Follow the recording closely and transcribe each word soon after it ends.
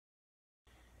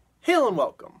Hail and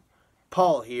welcome.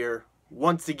 Paul here,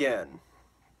 once again.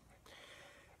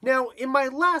 Now, in my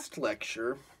last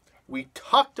lecture, we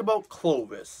talked about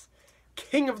Clovis,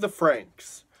 king of the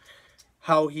Franks,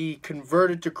 how he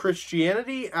converted to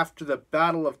Christianity after the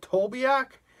Battle of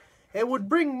Tolbiac, and would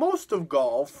bring most of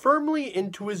Gaul firmly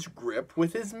into his grip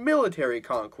with his military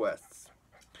conquests.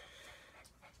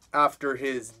 After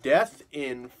his death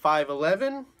in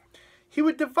 511, he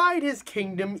would divide his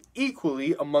kingdom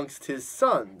equally amongst his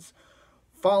sons,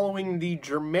 following the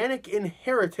Germanic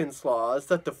inheritance laws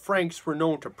that the Franks were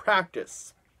known to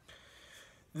practice.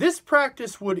 This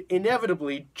practice would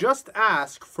inevitably just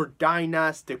ask for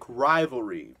dynastic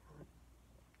rivalry.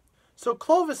 So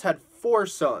Clovis had 4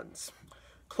 sons: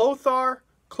 Clothar,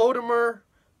 Clodomir,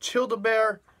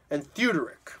 Childebert, and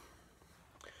Theuderic.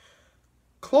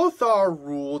 Clothar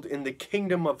ruled in the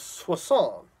kingdom of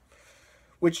Soissons,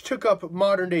 which took up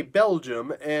modern-day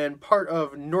Belgium and part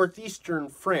of northeastern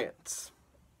France.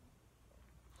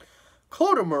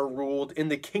 Clodomir ruled in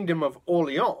the kingdom of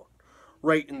Orléans,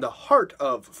 right in the heart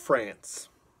of France.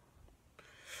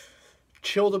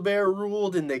 Childebert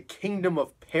ruled in the kingdom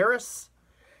of Paris,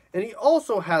 and he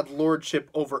also had lordship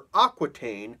over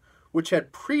Aquitaine, which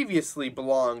had previously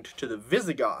belonged to the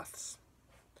Visigoths.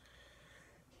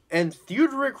 And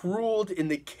Theuderic ruled in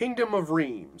the kingdom of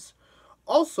Reims,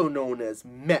 also known as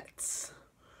Metz,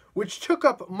 which took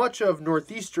up much of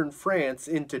northeastern France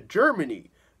into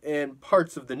Germany and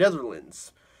parts of the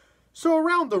Netherlands, so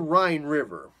around the Rhine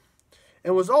River,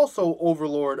 and was also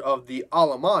overlord of the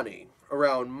Alemanni,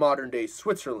 around modern-day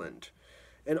Switzerland,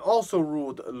 and also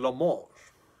ruled Le Mans.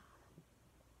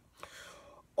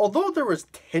 Although there was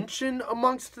tension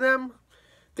amongst them,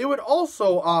 they would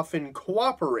also often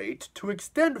cooperate to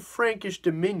extend Frankish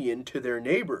dominion to their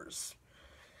neighbors.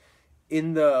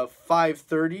 In the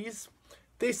 530s,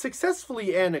 they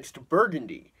successfully annexed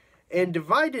Burgundy and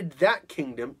divided that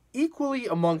kingdom equally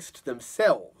amongst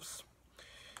themselves.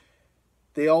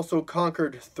 They also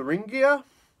conquered Thuringia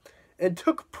and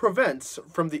took Provence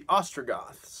from the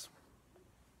Ostrogoths.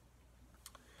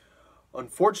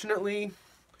 Unfortunately,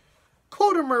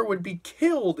 Clodomir would be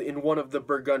killed in one of the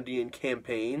Burgundian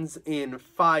campaigns in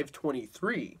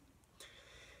 523.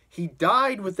 He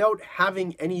died without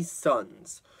having any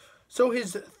sons, so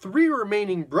his 3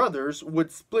 remaining brothers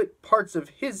would split parts of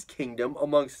his kingdom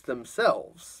amongst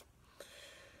themselves.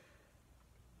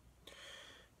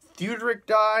 Theuderic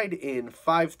died in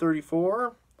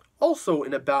 534, also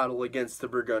in a battle against the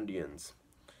Burgundians.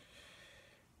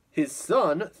 His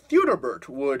son, Theudebert,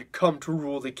 would come to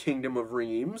rule the kingdom of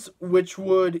Reims, which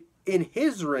would, in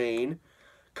his reign,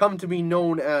 come to be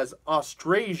known as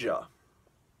Austrasia.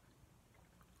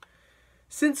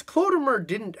 Since Clodomir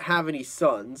didn't have any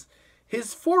sons,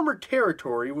 his former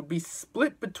territory would be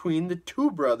split between the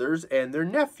 2 brothers and their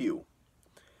nephew.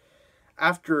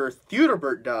 After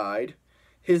Theudebert died,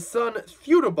 his son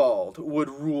Theudebald would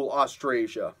rule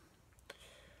Austrasia.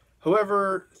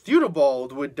 However,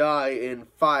 Theudebald would die in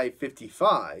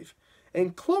 555,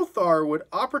 and Clothar would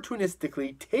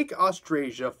opportunistically take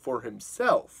Austrasia for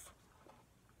himself.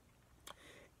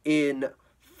 In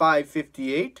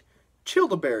 558,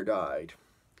 Childebert died.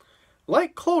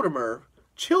 Like Clodomir,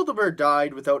 Childebert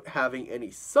died without having any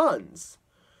sons.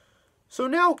 So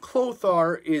now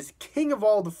Clothar is king of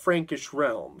all the Frankish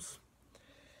realms.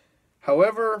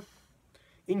 However,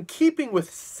 in keeping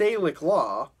with Salic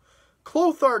law,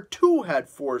 Clothar too had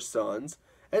 4 sons,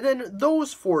 and then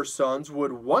those 4 sons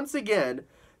would once again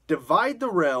divide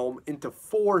the realm into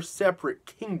 4 separate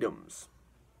kingdoms.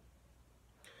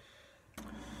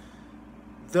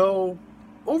 Though,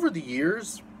 over the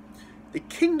years, the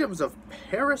kingdoms of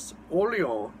Paris,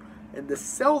 Orléans, and the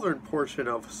southern portion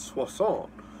of Soissons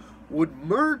would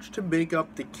merge to make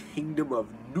up the kingdom of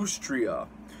Neustria,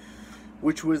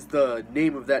 which was the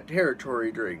name of that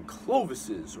territory during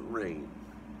Clovis's reign.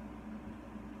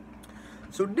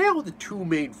 So now the 2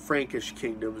 main Frankish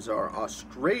kingdoms are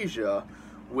Austrasia,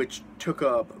 which took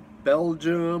up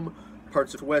Belgium,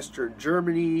 parts of western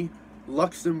Germany,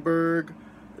 Luxembourg,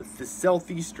 the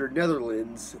southeastern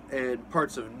Netherlands, and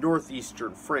parts of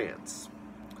northeastern France.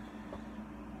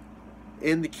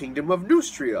 And the kingdom of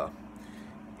Neustria,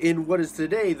 in what is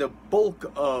today the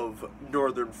bulk of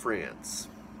northern France.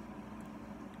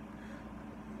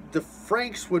 The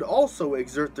Franks would also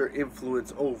exert their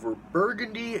influence over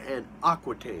Burgundy and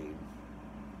Aquitaine.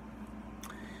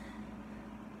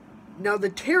 Now, the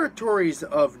territories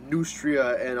of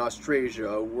Neustria and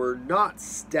Austrasia were not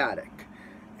static,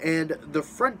 and the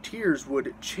frontiers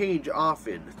would change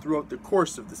often throughout the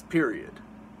course of this period.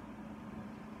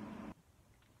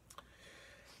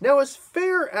 Now, as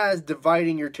fair as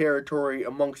dividing your territory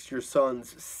amongst your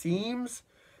sons seems,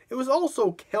 it was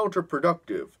also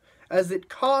counterproductive, as it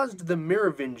caused the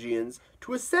Merovingians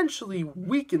to essentially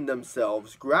weaken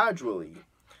themselves gradually.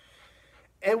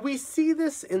 And we see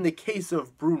this in the case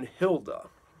of Brunhilde.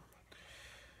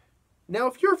 Now,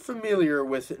 if you're familiar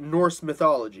with Norse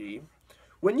mythology,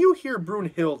 when you hear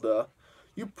Brunhilde,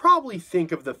 you probably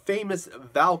think of the famous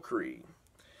Valkyrie.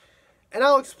 And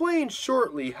I'll explain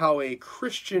shortly how a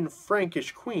Christian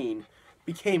Frankish queen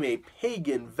became a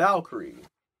pagan Valkyrie.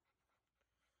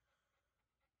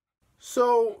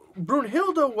 So,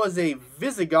 Brunhilde was a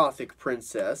Visigothic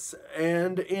princess,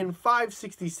 and in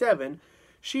 567,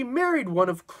 she married one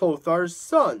of Clothar's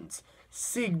sons,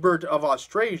 Sigebert of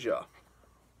Austrasia.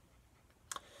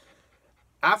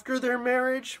 After their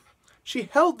marriage, she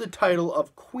held the title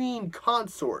of Queen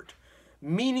Consort,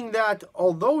 meaning that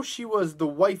although she was the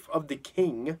wife of the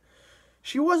king,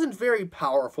 she wasn't very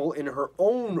powerful in her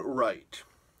own right.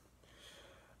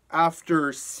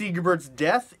 After Sigebert's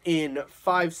death in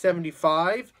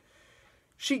 575,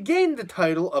 she gained the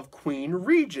title of Queen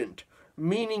Regent,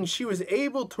 meaning she was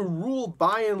able to rule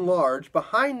by and large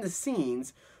behind the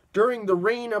scenes during the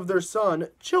reign of their son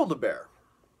Childebert.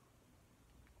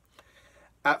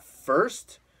 At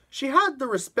first, she had the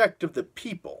respect of the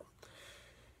people.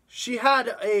 She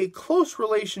had a close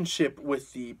relationship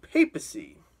with the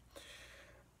papacy,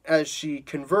 as she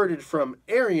converted from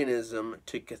Arianism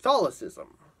to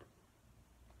Catholicism.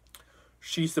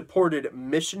 She supported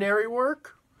missionary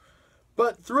work,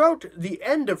 but throughout the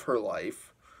end of her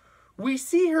life, we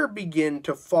see her begin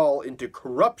to fall into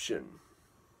corruption.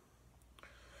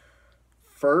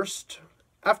 First,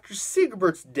 after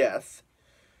Sigebert's death,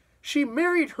 she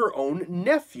married her own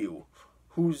nephew,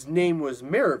 whose name was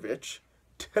Merovich,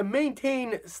 to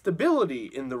maintain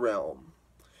stability in the realm,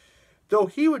 though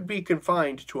he would be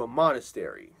confined to a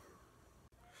monastery.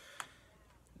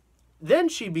 Then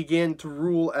she began to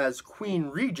rule as Queen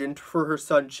Regent for her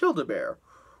son Childebert,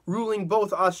 ruling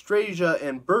both Austrasia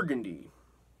and Burgundy.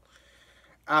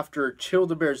 After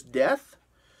Childebert's death,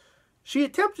 she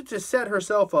attempted to set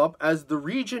herself up as the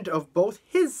regent of both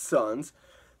his sons,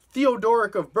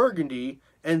 Theodoric of Burgundy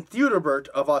and Theudebert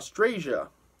of Austrasia.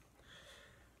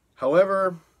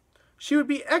 However, she would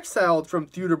be exiled from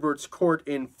Theudebert's court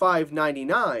in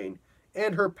 599,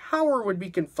 and her power would be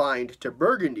confined to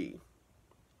Burgundy.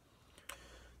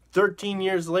 13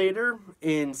 years later,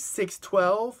 in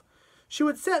 612, she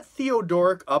would set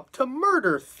Theodoric up to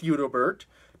murder Theudebert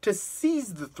to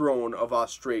seize the throne of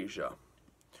Austrasia.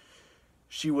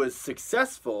 She was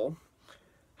successful.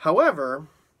 However,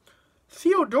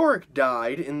 Theodoric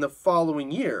died in the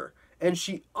following year, and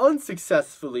she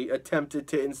unsuccessfully attempted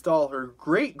to install her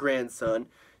great-grandson,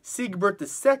 Sigebert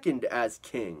II, as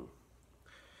king.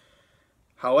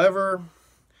 However,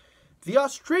 the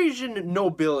Austrasian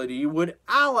nobility would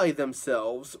ally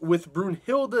themselves with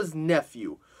Brunhilde's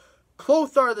nephew,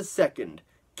 Clothar II,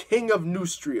 King of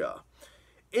Neustria,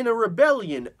 in a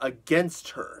rebellion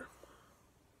against her.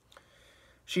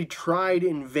 She tried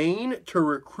in vain to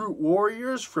recruit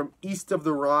warriors from east of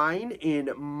the Rhine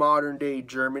in modern-day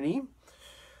Germany,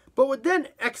 but would then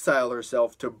exile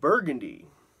herself to Burgundy.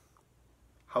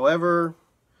 However,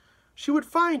 she would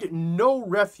find no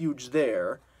refuge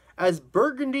there, as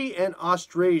Burgundy and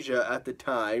Austrasia at the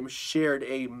time shared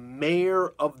a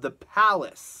mayor of the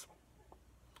palace.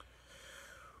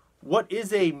 What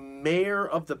is a mayor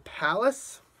of the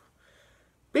palace?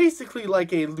 Basically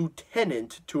like a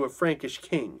lieutenant to a Frankish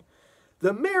king.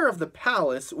 The mayor of the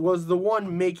palace was the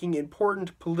one making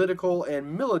important political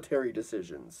and military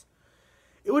decisions.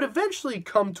 It would eventually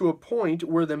come to a point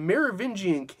where the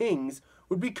Merovingian kings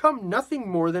would become nothing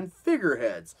more than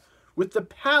figureheads, with the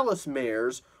palace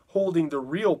mayors holding the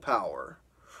real power.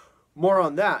 More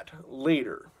on that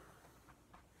later.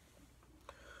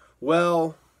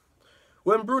 Well,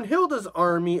 when Brunhilde's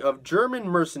army of German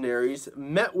mercenaries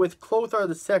met with Clothar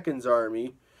II's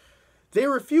army, they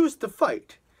refused to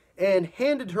fight and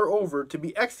handed her over to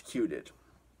be executed.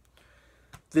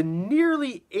 The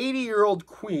nearly 80-year-old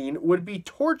queen would be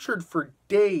tortured for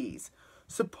days,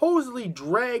 supposedly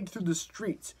dragged through the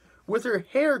streets with her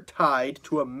hair tied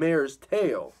to a mare's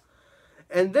tail.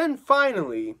 And then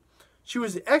finally, she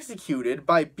was executed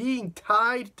by being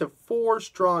tied to 4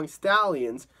 strong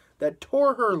stallions that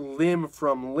tore her limb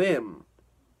from limb.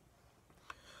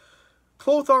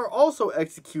 Clothar also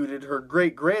executed her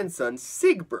great-grandson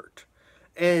Sigebert,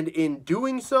 and in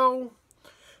doing so,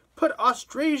 put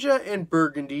Austrasia and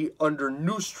Burgundy under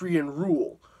Neustrian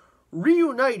rule,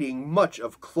 reuniting much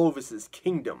of Clovis's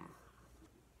kingdom.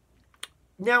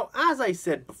 Now, as I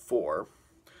said before,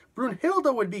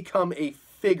 Brunhilde would become a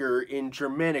figure in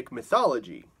Germanic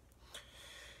mythology.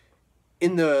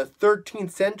 In the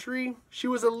 13th century, she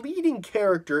was a leading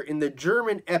character in the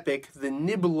German epic The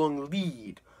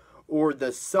Nibelungenlied, or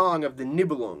the Song of the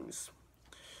Nibelungs.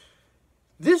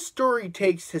 This story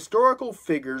takes historical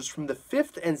figures from the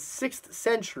 5th and 6th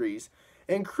centuries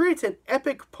and creates an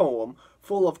epic poem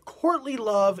full of courtly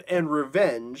love and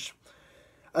revenge,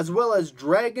 as well as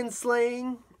dragon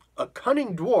slaying, a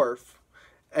cunning dwarf,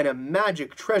 and a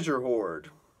magic treasure hoard.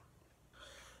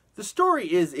 The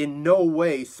story is in no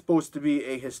way supposed to be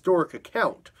a historic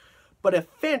account, but a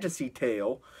fantasy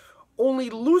tale only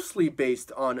loosely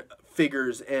based on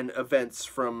figures and events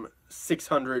from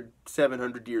 600,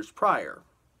 700 years prior.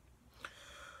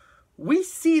 We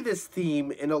see this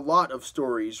theme in a lot of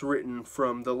stories written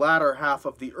from the latter half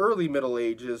of the early Middle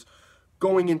Ages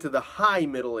going into the High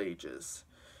Middle Ages.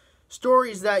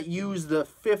 Stories that use the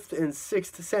 5th and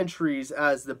 6th centuries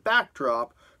as the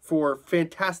backdrop for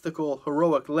fantastical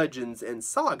heroic legends and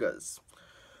sagas.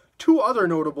 Two other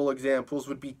notable examples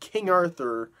would be King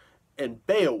Arthur and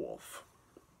Beowulf.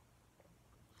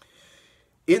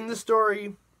 In the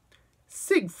story,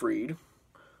 Siegfried,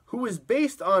 who is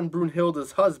based on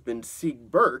Brunhilde's husband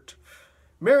Siegbert,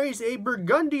 marries a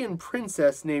Burgundian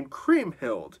princess named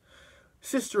Kriemhild,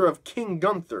 sister of King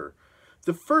Gunther,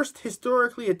 the first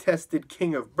historically attested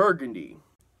king of Burgundy.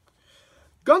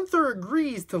 Gunther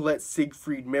agrees to let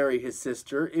Siegfried marry his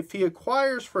sister if he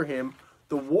acquires for him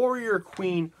the warrior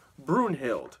queen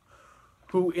Brunhild,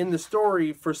 who in the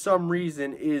story for some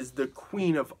reason is the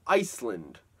Queen of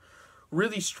Iceland.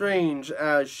 Really strange,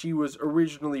 as she was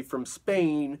originally from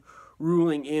Spain,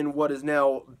 ruling in what is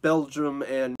now Belgium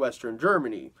and Western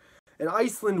Germany, and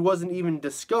Iceland wasn't even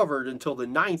discovered until the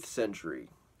 9th century.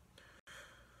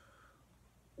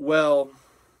 Well,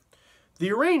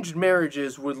 the arranged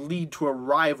marriages would lead to a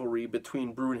rivalry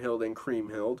between Brunhild and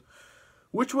Kriemhild,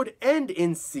 which would end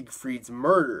in Siegfried's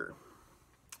murder.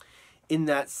 In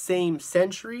that same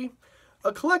century,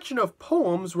 a collection of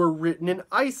poems were written in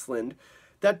Iceland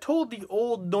that told the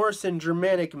Old Norse and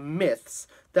Germanic myths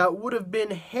that would have been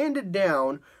handed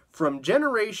down from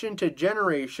generation to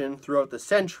generation throughout the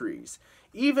centuries,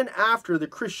 even after the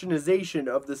Christianization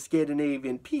of the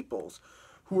Scandinavian peoples,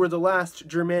 who were the last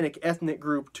Germanic ethnic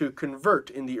group to convert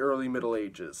in the early Middle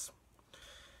Ages.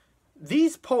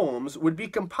 These poems would be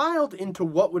compiled into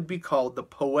what would be called the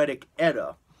Poetic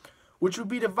Edda, which would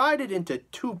be divided into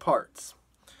two parts.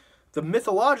 The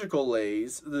mythological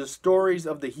lays, the stories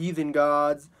of the heathen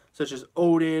gods, such as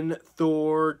Odin,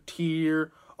 Thor,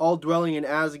 Tyr, all dwelling in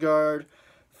Asgard,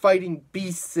 fighting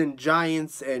beasts and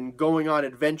giants and going on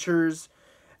adventures.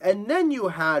 And then you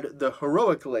had the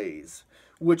heroic lays,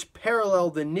 which parallel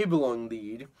the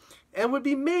Nibelungenlied, and would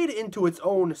be made into its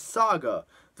own saga,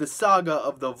 the Saga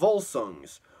of the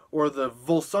Volsungs, or the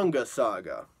Volsunga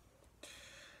Saga.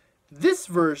 This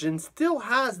version still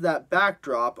has that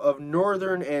backdrop of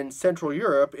Northern and Central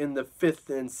Europe in the 5th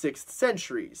and 6th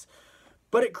centuries,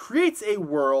 but it creates a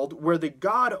world where the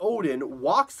god Odin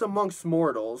walks amongst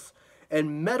mortals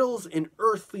and meddles in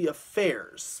earthly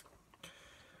affairs.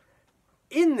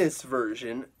 In this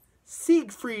version,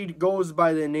 Siegfried goes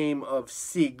by the name of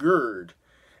Sigurd,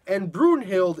 and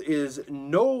Brunhild is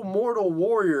no mortal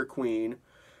warrior queen,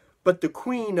 but the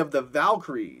queen of the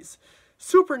Valkyries,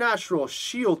 supernatural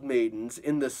shield maidens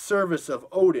in the service of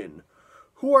Odin,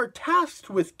 who are tasked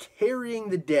with carrying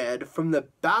the dead from the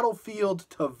battlefield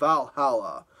to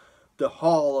Valhalla, the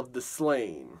Hall of the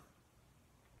Slain.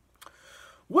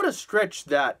 What a stretch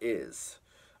that is.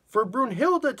 For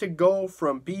Brunhilde to go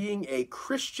from being a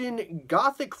Christian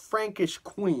Gothic Frankish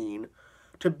queen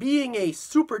to being a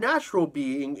supernatural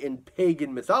being in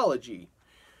pagan mythology.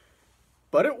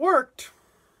 But it worked.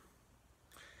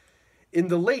 In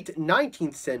the late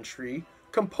 19th century,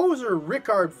 composer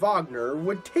Richard Wagner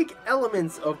would take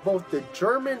elements of both the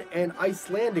German and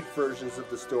Icelandic versions of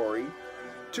the story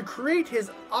to create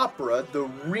his opera The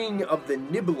Ring of the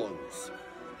Nibelungs,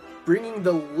 bringing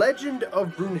the legend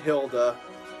of Brunhilde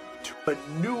to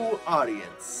a new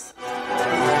audience.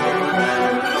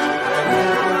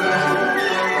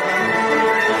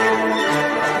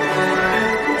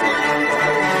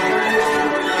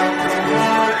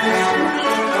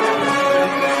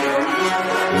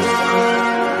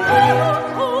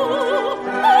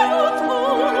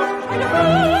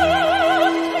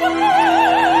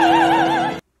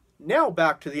 Now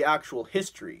back to the actual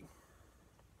history.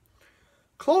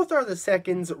 Clothar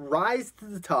II's rise to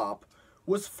the top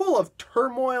was full of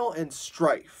turmoil and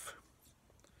strife.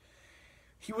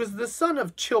 He was the son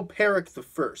of Chilperic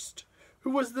I,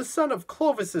 who was the son of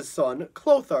Clovis's son,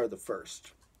 Clothar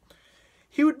I.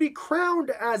 He would be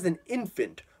crowned as an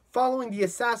infant following the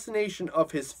assassination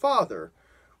of his father,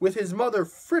 with his mother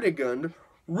Fridegund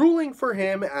ruling for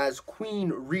him as Queen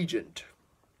Regent.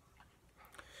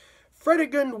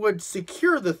 Fredegund would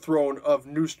secure the throne of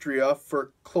Neustria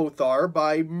for Clothar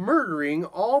by murdering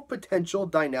all potential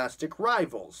dynastic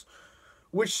rivals,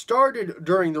 which started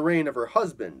during the reign of her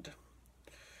husband.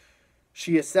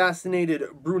 She assassinated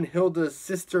Brunhilde's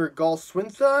sister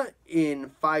Galswintha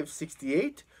in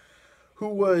 568, who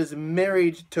was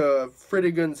married to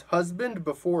Fredegund's husband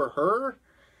before her,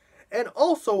 and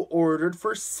also ordered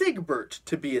for Sigbert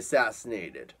to be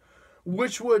assassinated,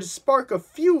 which would spark a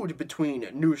feud between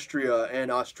Neustria and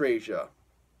Austrasia.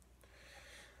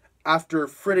 After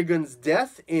Fredegund's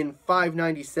death in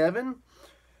 597,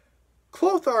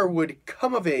 Clothar would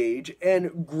come of age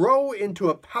and grow into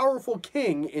a powerful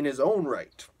king in his own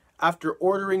right. After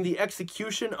ordering the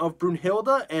execution of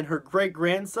Brunhilde and her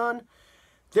great-grandson,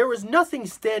 there was nothing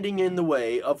standing in the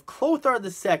way of Clothar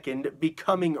II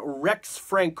becoming Rex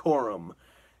Francorum,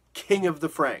 King of the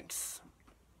Franks.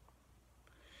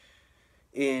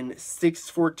 In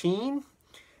 614,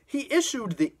 he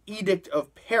issued the Edict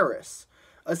of Paris,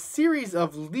 a series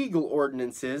of legal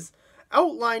ordinances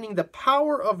outlining the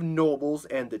power of nobles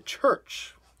and the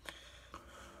church.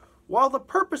 While the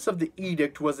purpose of the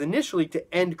edict was initially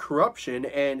to end corruption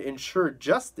and ensure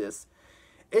justice,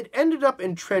 it ended up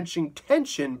entrenching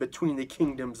tension between the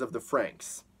kingdoms of the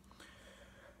Franks.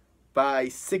 By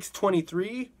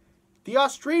 623, the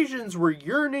Austrasians were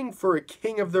yearning for a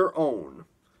king of their own.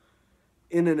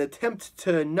 In an attempt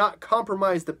to not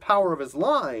compromise the power of his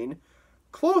line,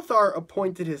 Clothar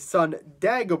appointed his son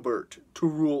Dagobert to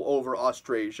rule over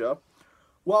Austrasia,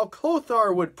 while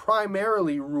Clothar would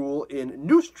primarily rule in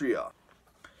Neustria.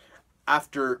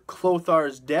 After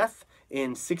Clothar's death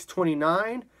in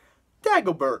 629,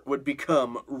 Dagobert would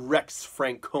become Rex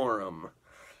Francorum,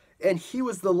 and he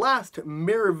was the last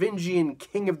Merovingian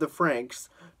king of the Franks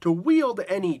to wield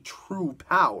any true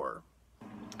power.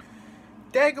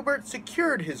 Dagobert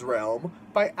secured his realm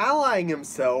by allying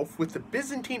himself with the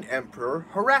Byzantine Emperor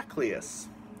Heraclius.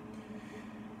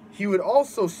 He would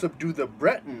also subdue the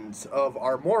Bretons of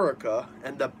Armorica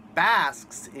and the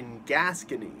Basques in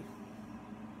Gascony.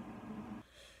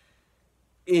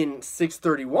 In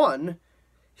 631,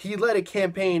 he led a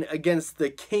campaign against the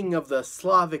king of the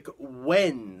Slavic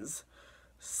Wends,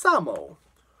 Samo,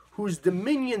 whose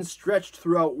dominion stretched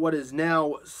throughout what is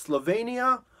now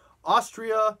Slovenia,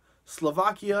 Austria,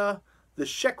 Slovakia, the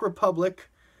Czech Republic,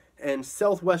 and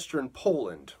southwestern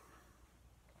Poland.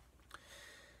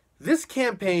 This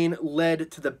campaign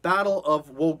led to the Battle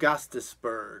of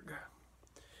Wolgastisburg.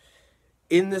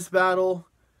 In this battle,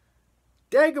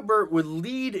 Dagobert would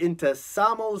lead into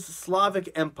Samo's Slavic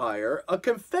Empire, a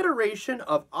confederation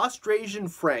of Austrasian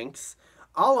Franks,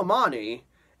 Alemanni,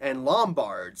 and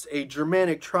Lombards, a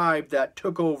Germanic tribe that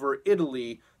took over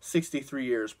Italy 63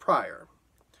 years prior.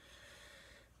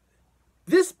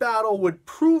 This battle would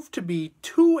prove to be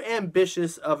too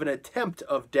ambitious of an attempt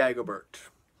of Dagobert.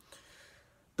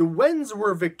 The Wends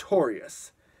were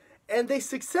victorious, and they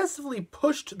successfully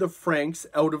pushed the Franks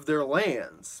out of their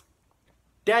lands.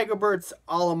 Dagobert's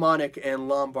Alemannic and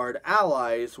Lombard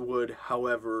allies would,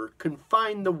 however,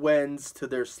 confine the Wends to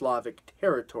their Slavic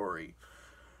territory,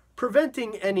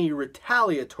 preventing any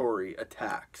retaliatory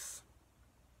attacks.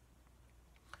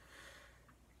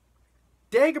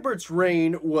 Dagobert's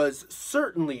reign was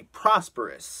certainly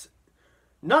prosperous.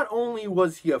 Not only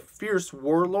was he a fierce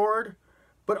warlord,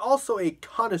 but also a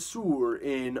connoisseur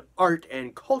in art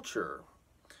and culture.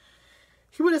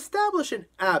 He would establish an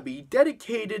abbey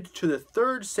dedicated to the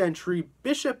 3rd century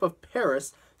Bishop of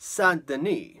Paris,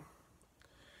 Saint-Denis.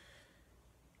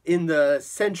 In the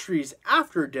centuries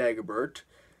after Dagobert,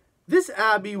 this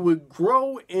abbey would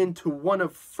grow into one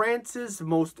of France's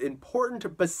most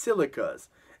important basilicas,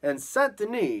 and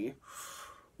Saint-Denis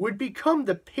would become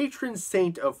the patron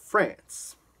saint of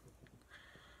France.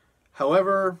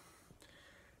 However,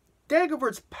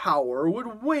 Dagobert's power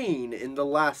would wane in the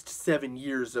last 7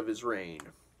 years of his reign.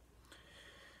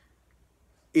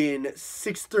 In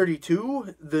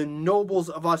 632, the nobles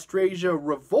of Austrasia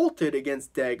revolted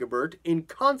against Dagobert in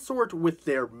consort with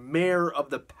their mayor of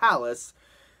the palace,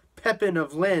 Pepin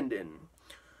of Landen,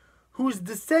 whose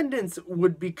descendants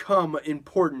would become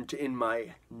important in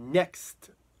my next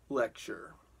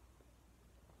lecture.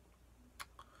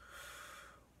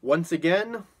 Once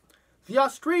again, the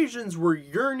Austrasians were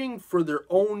yearning for their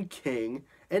own king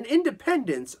and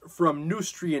independence from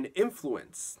Neustrian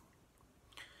influence.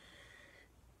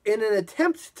 In an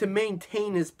attempt to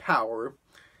maintain his power,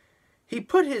 he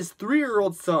put his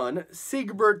 3-year-old son,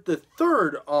 Sigebert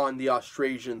III, on the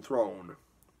Austrasian throne.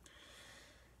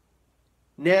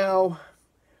 Now,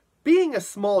 being a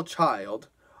small child,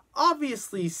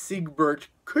 obviously Sigebert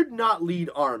could not lead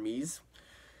armies,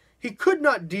 he could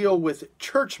not deal with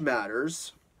church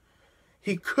matters,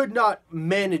 he could not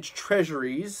manage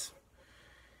treasuries,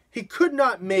 he could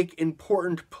not make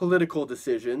important political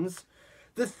decisions,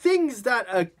 the things that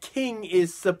a king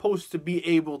is supposed to be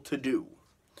able to do.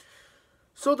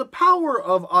 So the power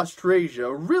of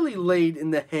Austrasia really laid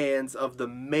in the hands of the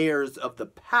mayors of the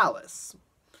palace.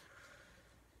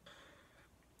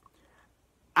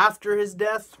 After his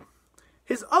death,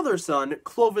 his other son,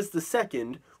 Clovis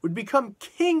II, would become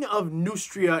king of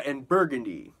Neustria and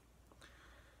Burgundy.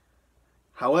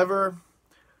 However,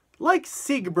 like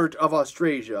Sigebert of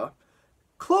Austrasia,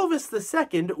 Clovis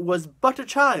II was but a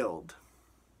child.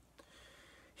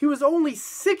 He was only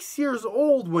 6 years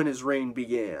old when his reign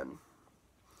began.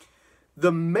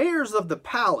 The mayors of the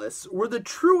palace were the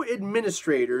true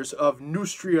administrators of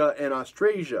Neustria and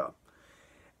Austrasia,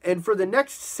 and for the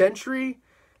next century,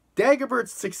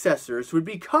 Dagobert's successors would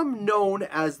become known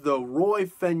as the Roi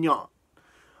Fainéants,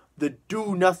 the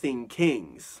do-nothing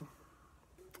kings.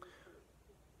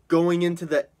 Going into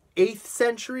the 8th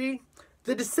century,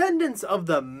 the descendants of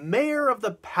the mayor of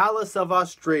the Palace of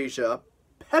Austrasia,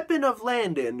 Pepin of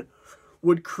Landen,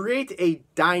 would create a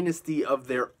dynasty of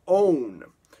their own,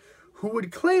 who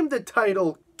would claim the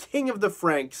title King of the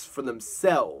Franks for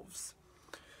themselves.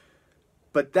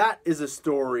 But that is a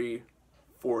story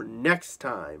for next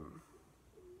time.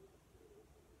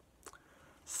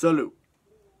 Salute.